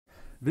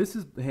This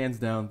is hands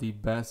down the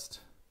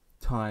best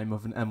time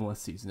of an MLS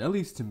season, at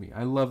least to me.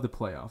 I love the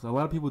playoffs. A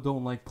lot of people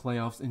don't like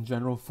playoffs in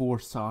general for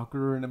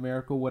soccer in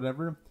America,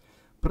 whatever.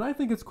 But I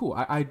think it's cool.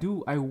 I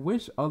do. I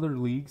wish other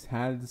leagues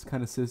had this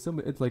kind of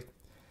system. It's like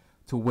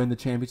to win the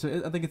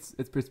championship. I think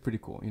it's pretty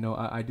cool. You know,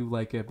 I do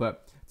like it.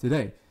 But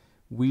today,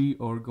 we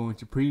are going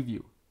to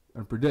preview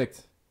and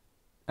predict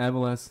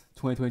MLS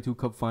 2022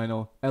 Cup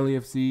Final,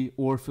 LAFC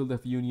or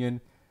Philadelphia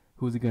Union.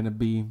 Who's it going to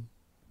be?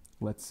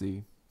 Let's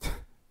see.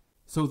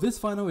 So this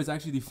final is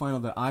actually the final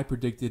that I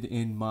predicted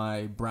in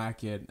my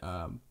bracket,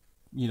 couple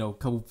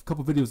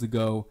videos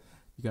ago.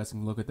 You guys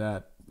can look at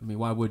that. I mean,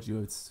 why would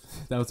you?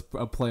 That was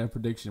a playoff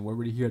prediction. We're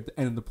already here at the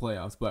end of the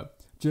playoffs. But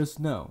just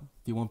know,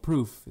 if you want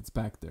proof, it's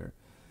back there.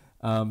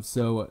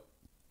 So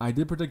I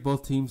did predict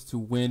both teams to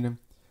win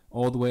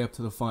all the way up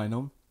to the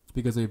final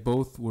because they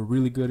both were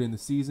really good in the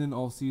season,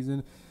 all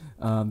season.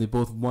 They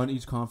both won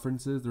each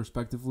conferences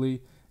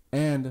respectively,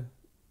 and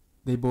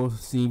they both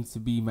seem to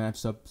be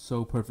matched up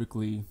so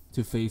perfectly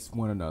to face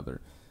one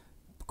another.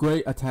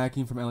 Great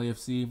attacking from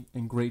LAFC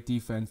and great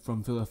defense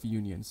from Philadelphia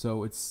Union.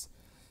 So it's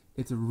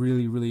a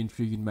really, really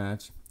intriguing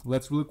match.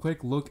 Let's really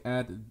quick look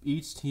at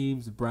each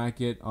team's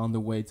bracket on the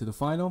way to the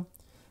final.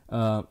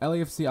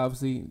 LAFC,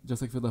 obviously,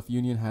 just like Philadelphia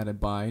Union, had a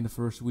bye in the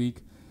first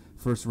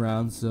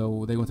round.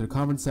 So they went to the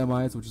conference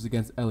semis, which is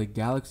against LA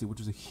Galaxy,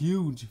 which is a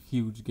huge,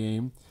 huge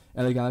game.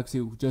 LA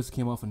Galaxy just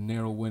came off a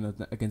narrow win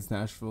against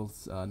Nashville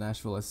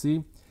SC.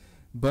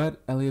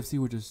 But LAFC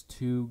were just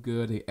too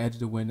good. They edged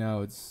the win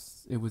out.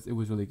 It was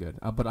really good.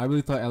 But I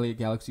really thought LA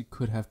Galaxy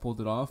could have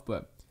pulled it off,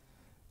 but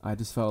I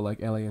just felt like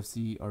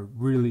LAFC are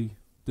really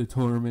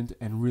determined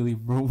and really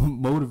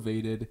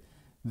motivated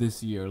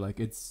this year.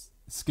 Like, it's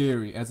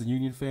scary. As a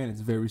Union fan,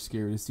 it's very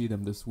scary to see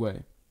them this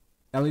way.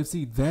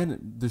 LAFC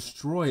then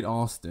destroyed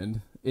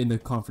Austin in the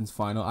conference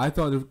final. I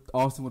thought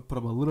Austin would put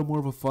up a little more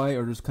of a fight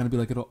or just kind of be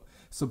like a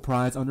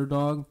surprise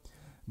underdog.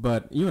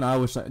 But even I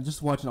wish,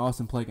 just watching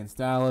Austin play against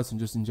Dallas and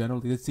just in general,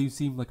 they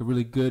seemed like a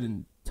really good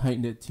and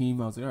tight-knit team.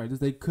 I was like, all right,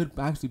 they could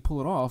actually pull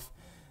it off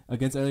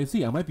against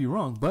LAFC. I might be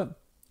wrong, but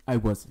I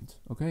wasn't.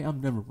 Okay,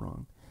 I'm never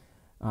wrong.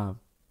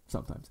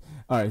 Sometimes.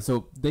 All right,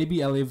 so they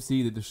beat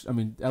LAFC.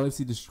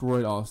 LAFC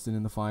destroyed Austin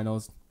in the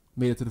finals,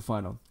 made it to the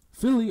final.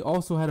 Philly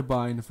also had a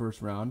bye in the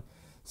first round.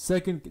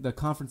 Second, the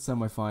conference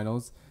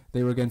semifinals,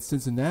 they were against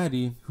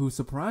Cincinnati, who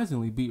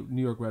surprisingly beat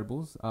New York Red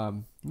Bulls.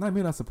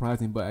 Not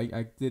surprising, but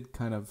I did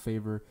kind of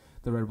favor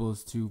the Red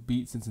Bulls to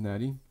beat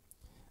Cincinnati.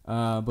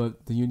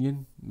 But the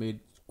Union made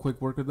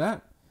quick work of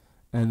that.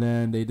 And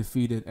then they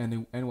defeated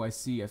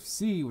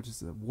NYCFC, which is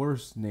the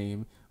worst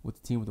name,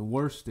 with the team with the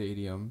worst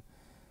stadium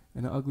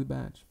and an ugly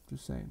badge.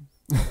 Just saying.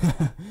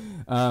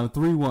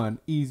 3-1.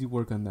 Easy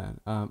work on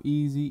that.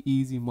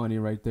 Easy money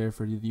right there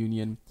for the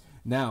Union.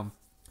 Now,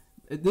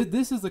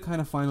 this is the kind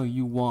of final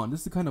you want.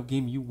 This is the kind of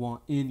game you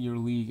want in your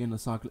league, in the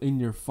soccer, in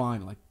your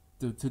final, like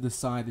to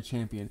decide the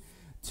champion.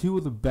 Two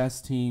of the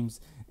best teams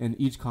in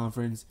each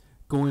conference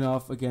going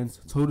off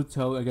against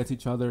toe-to-toe against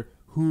each other.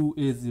 Who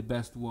is the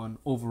best one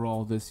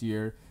overall this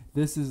year?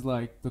 This is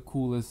like the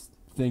coolest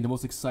thing, the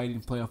most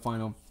exciting playoff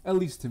final, at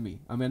least to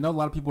me. I mean, I know a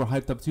lot of people are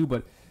hyped up too,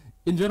 but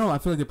in general, I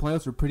feel like the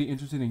playoffs are pretty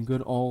interesting and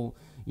good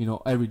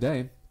every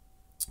day,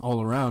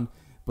 all around.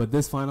 But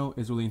this final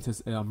is really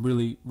I'm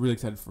really, really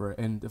excited for it.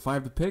 And if I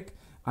have to pick,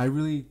 I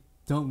really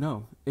don't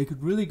know. It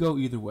could really go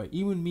either way.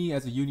 Even me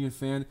as a Union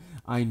fan,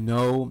 I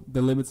know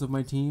the limits of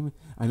my team.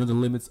 I know the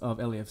limits of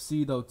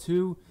LAFC, though,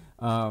 too.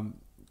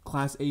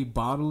 Class A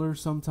bottler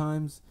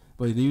sometimes.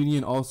 But the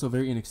Union also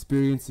very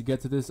inexperienced to get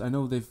to this. I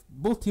know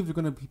both teams are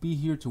going to be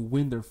here to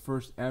win their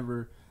first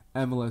ever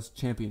MLS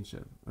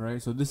championship. All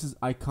right, so this is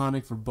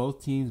iconic for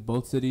both teams,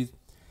 both cities.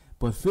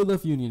 But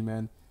Philadelphia Union,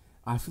 man,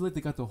 I feel like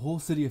they got the whole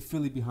city of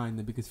Philly behind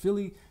them because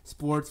Philly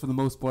sports, for the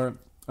most part,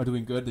 are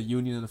doing good. The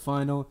Union in the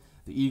final.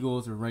 The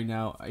Eagles are right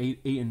now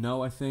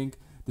 8-0, I think.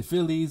 The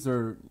Phillies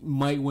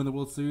might win the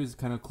World Series,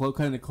 kind of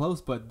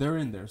close, but they're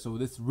in there. So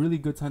it's really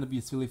good time to be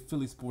a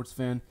Philly sports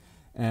fan,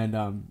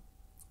 and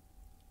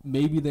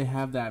maybe they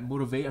have that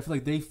motivation. I feel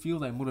like they feel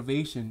that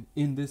motivation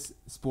in this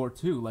sport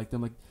too. Like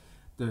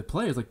the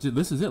players, like,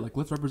 this is it. Like,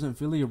 let's represent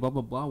Philly or blah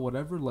blah blah,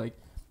 whatever. Like,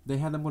 they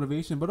had that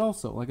motivation, but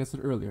also, like I said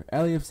earlier,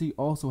 LAFC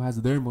also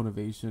has their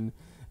motivation.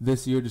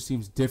 This year just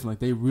seems different. Like,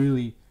 they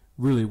really,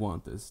 really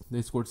want this.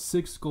 They scored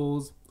 6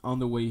 goals on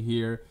the way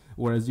here,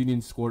 whereas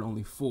Union scored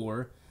only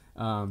 4.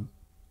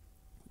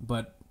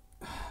 But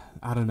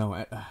I don't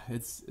know.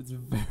 It's a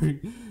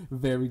very,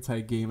 very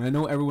tight game. And I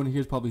know everyone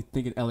here is probably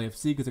thinking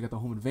LAFC because they got the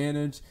home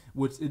advantage,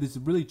 which it is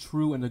really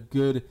true and a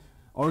good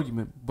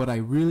argument. But I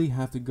really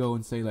have to go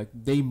and say, like,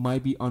 they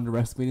might be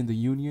underestimating the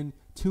Union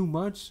too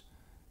much,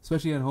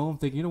 especially at home,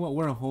 thinking, you know what,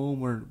 we're at home,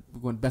 we're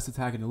going best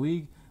attack in the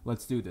league,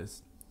 let's do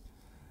this.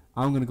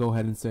 I'm going to go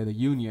ahead and say the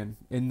Union,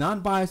 and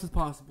non-biased as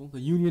possible, the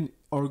Union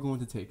are going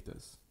to take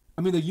this.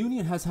 I mean, the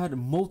Union has had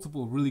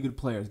multiple really good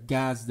players.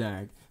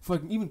 Gazdag,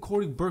 even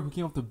Corey Burke, who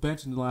came off the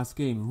bench in the last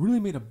game, really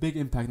made a big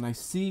impact. And I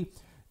see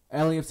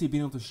LAFC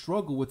being able to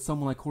struggle with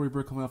someone like Corey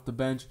Burke coming off the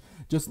bench.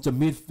 Just the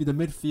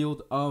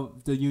midfield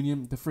of the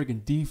Union, the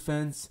friggin'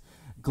 defense,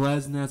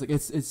 Glesnes. Like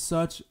it's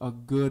such a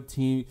good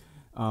team.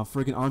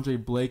 Freaking Andre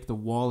Blake, the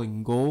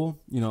walling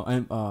goal,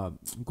 and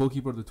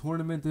goalkeeper of the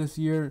tournament this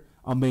year,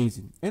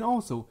 amazing. And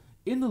also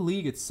in the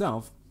league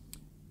itself,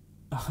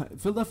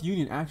 Philadelphia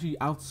Union actually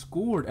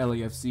outscored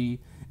LAFC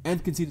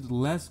and conceded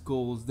less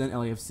goals than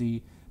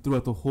LAFC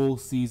throughout the whole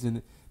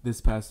season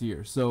this past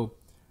year. So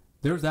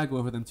there's that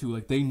going for them too.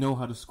 Like, they know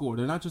how to score.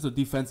 They're not just a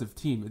defensive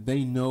team.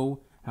 They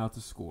know how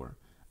to score.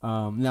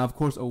 Now, of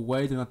course,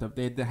 away they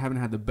haven't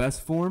had the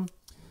best form.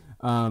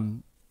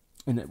 And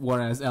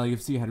whereas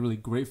LAFC had really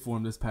great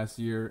form this past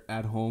year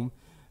at home.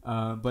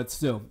 But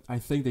still, I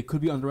think they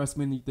could be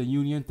underestimating the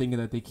Union, thinking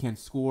that they can't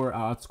outscore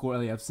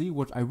LAFC,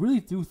 which I really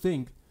do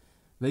think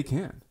they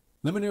can.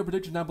 Let me know your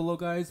prediction down below,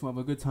 guys. We'll have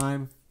a good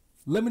time.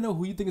 Let me know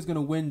who you think is going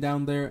to win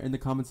down there in the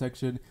comment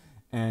section.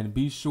 And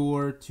be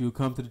sure to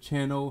come to the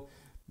channel,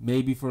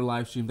 maybe for a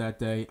live stream that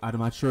day. I'm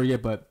not sure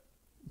yet, but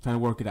I'm trying to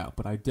work it out.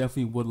 But I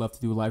definitely would love to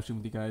do a live stream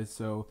with you guys.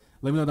 So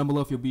let me know down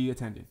below if you'll be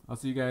attending. I'll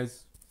see you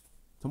guys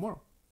tomorrow.